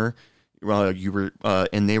owner,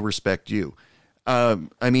 and they respect you.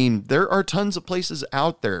 I mean, there are tons of places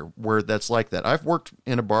out there where that's like that. I've worked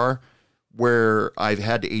in a bar where I've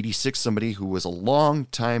had to 86 somebody who was a long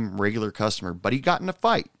time regular customer, but he got in a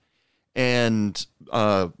fight. And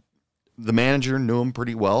the manager knew him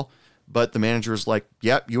pretty well, but the manager was like,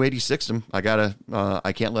 yep, you 86'd him.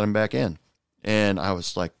 I can't let him back in. And I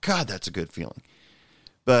was like, God, that's a good feeling.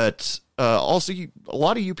 But also, a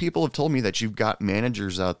lot of you people have told me that you've got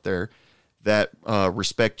managers out there that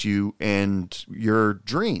respect you and your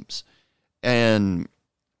dreams. And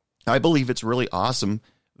I believe it's really awesome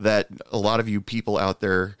that a lot of you people out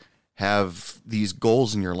there have these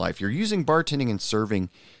goals in your life. You're using bartending and serving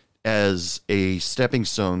as a stepping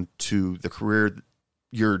stone to the career,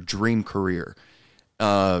 your dream career.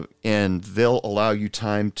 And they'll allow you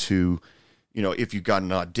time to, if you've got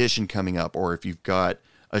an audition coming up or if you've got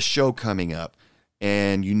a show coming up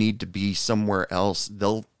and you need to be somewhere else,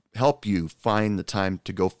 they'll help you find the time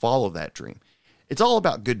to go follow that dream. It's all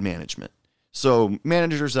about good management. So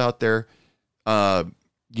managers out there, try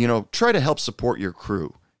to help support your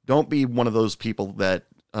crew. Don't be one of those people that,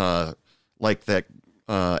 like that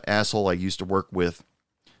asshole I used to work with,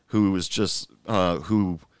 who was just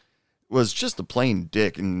a plain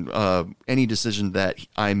dick. And any decision that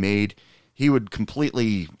I made, he would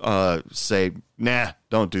completely say, "Nah,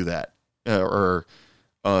 don't do that."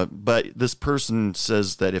 But this person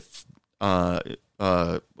says that if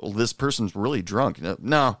this person's really drunk,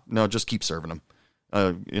 no, just keep serving him.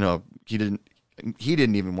 He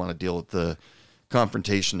didn't even want to deal with the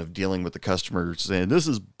confrontation of dealing with the customer saying, "This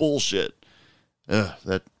is bullshit."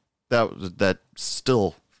 That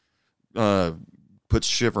still puts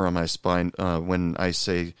shiver on my spine when I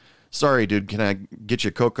say sorry, dude, can I get you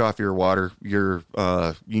a Coke off your water? You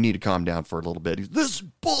need to calm down for a little bit. This is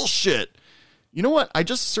bullshit. You know what? I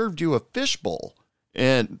just served you a fishbowl.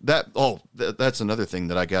 And that's another thing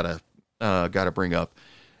that I gotta bring up.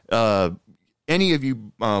 Any of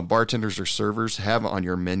you bartenders or servers have on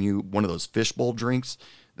your menu one of those fishbowl drinks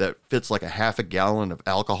that fits like a half a gallon of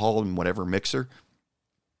alcohol in whatever mixer?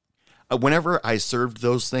 Whenever I served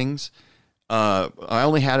those things, I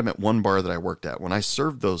only had them at one bar that I worked at. When I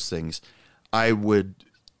served those things, I would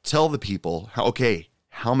tell the people,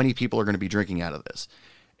 how many people are going to be drinking out of this?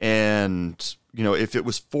 And, you know, if it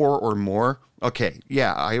was 4 or more,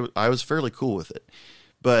 I was fairly cool with it.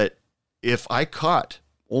 But if I caught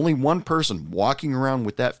only one person walking around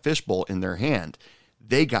with that fishbowl in their hand,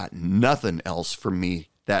 they got nothing else from me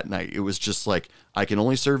that night. It was just like, I can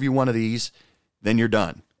only serve you one of these, then you're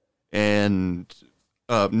done. And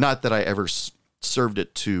not that I ever served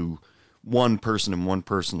it to one person and one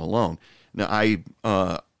person alone. Now, I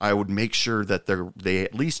would make sure that they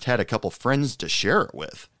at least had a couple friends to share it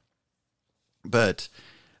with. But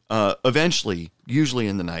eventually, usually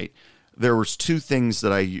in the night, there was 2 things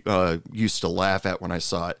that I used to laugh at when I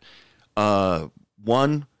saw it.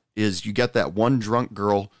 One is you get that one drunk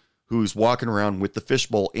girl who's walking around with the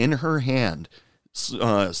fishbowl in her hand,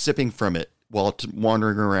 sipping from it while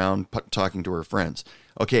wandering around talking to her friends.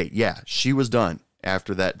 Okay, yeah, she was done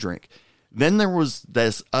after that drink. Then there was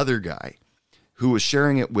this other guy who was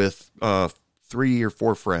sharing it with 3 or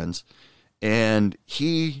 4 friends, and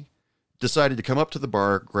he decided to come up to the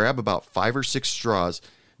bar, grab about 5 or 6 straws,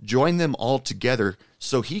 join them all together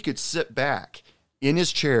so he could sit back in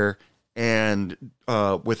his chair and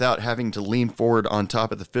without having to lean forward on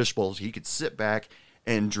top of the fishbowl, he could sit back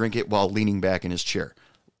and drink it while leaning back in his chair.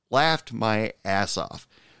 Laughed my ass off.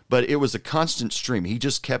 But it was a constant stream. He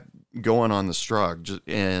just kept going on the straw,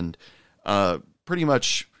 and pretty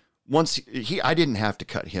much once I didn't have to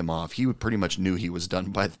cut him off. He pretty much knew he was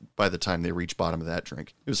done by the time they reached bottom of that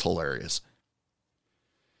drink. It was hilarious.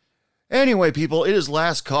 Anyway, people, it is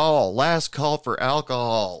last call for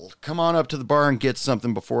alcohol. Come on up to the bar and get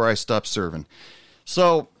something before I stop serving.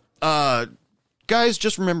 So, guys,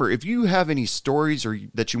 just remember, if you have any stories or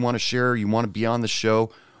that you want to share, you want to be on the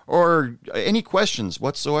show, or any questions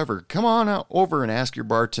whatsoever, come on out over and ask your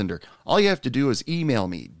bartender. All you have to do is email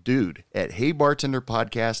me,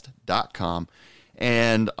 dude@heybartenderpodcast.com,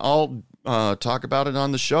 and I'll talk about it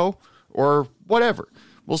on the show or whatever.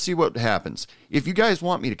 We'll see what happens. If you guys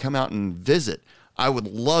want me to come out and visit, I would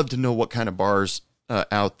love to know what kind of bars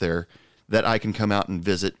out there that I can come out and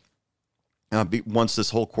visit once this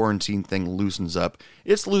whole quarantine thing loosens up.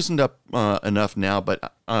 It's loosened up enough now,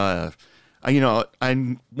 but I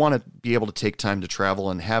want to be able to take time to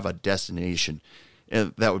travel and have a destination.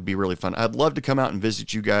 And that would be really fun. I'd love to come out and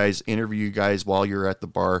visit you guys, interview you guys while you're at the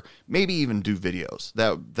bar, maybe even do videos.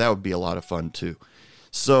 That would be a lot of fun too.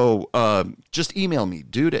 So just email me,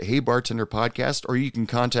 dude@heybartenderpodcast, or you can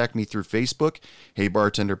contact me through Facebook, Hey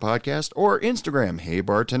Bartender Podcast, or Instagram, Hey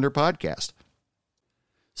Bartender Podcast.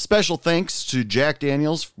 Special thanks to Jack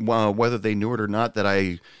Daniels, whether they knew it or not, that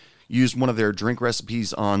I used one of their drink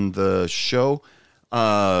recipes on the show.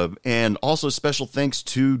 And also special thanks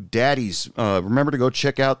to Daddies. Remember to go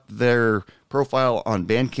check out their profile on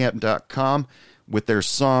bandcamp.com with their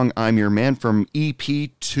song I'm Your Man from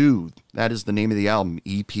EP2. That is the name of the album,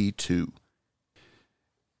 EP2.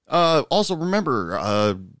 Also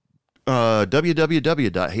remember,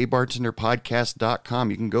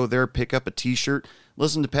 www.heybartenderpodcast.com. You can go there, pick up a t-shirt,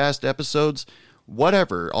 listen to past episodes,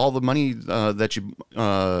 whatever. All the money that you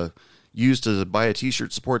use to buy a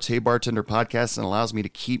t-shirt supports Hey Bartender Podcast and allows me to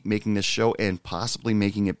keep making this show and possibly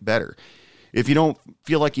making it better. If you don't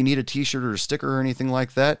feel like you need a t-shirt or a sticker or anything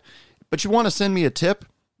like that, but you want to send me a tip,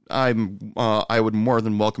 I would more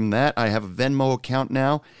than welcome that. I have a Venmo account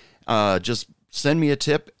now. Just send me a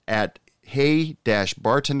tip at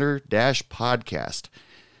hey-bartender-podcast.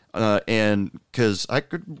 And because I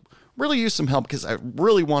could really use some help, because I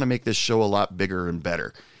really want to make this show a lot bigger and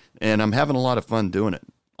better. And I'm having a lot of fun doing it,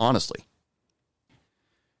 honestly.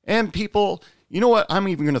 And people, you know what? I'm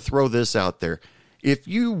even going to throw this out there. If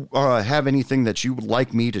you have anything that you would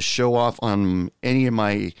like me to show off on any of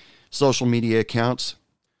my social media accounts,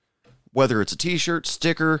 whether it's a t-shirt,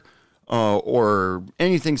 sticker, or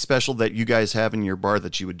anything special that you guys have in your bar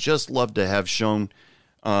that you would just love to have shown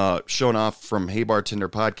off from Hey Bartender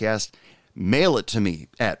Podcast, mail it to me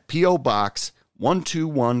at P.O. Box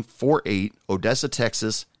 12148, Odessa,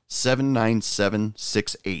 Texas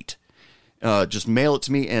 79768. Just mail it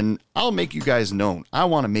to me and I'll make you guys known. I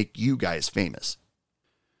want to make you guys famous.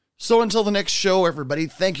 So until the next show, everybody,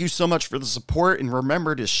 thank you so much for the support. And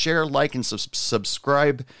remember to share, like, and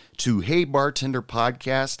subscribe to Hey Bartender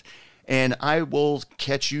Podcast. And I will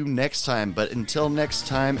catch you next time. But until next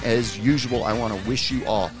time, as usual, I want to wish you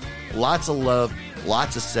all lots of love,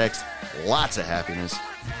 lots of sex, lots of happiness.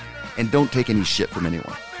 And don't take any shit from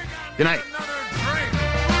anyone. Good night.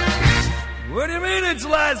 What do you mean it's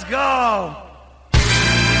last call?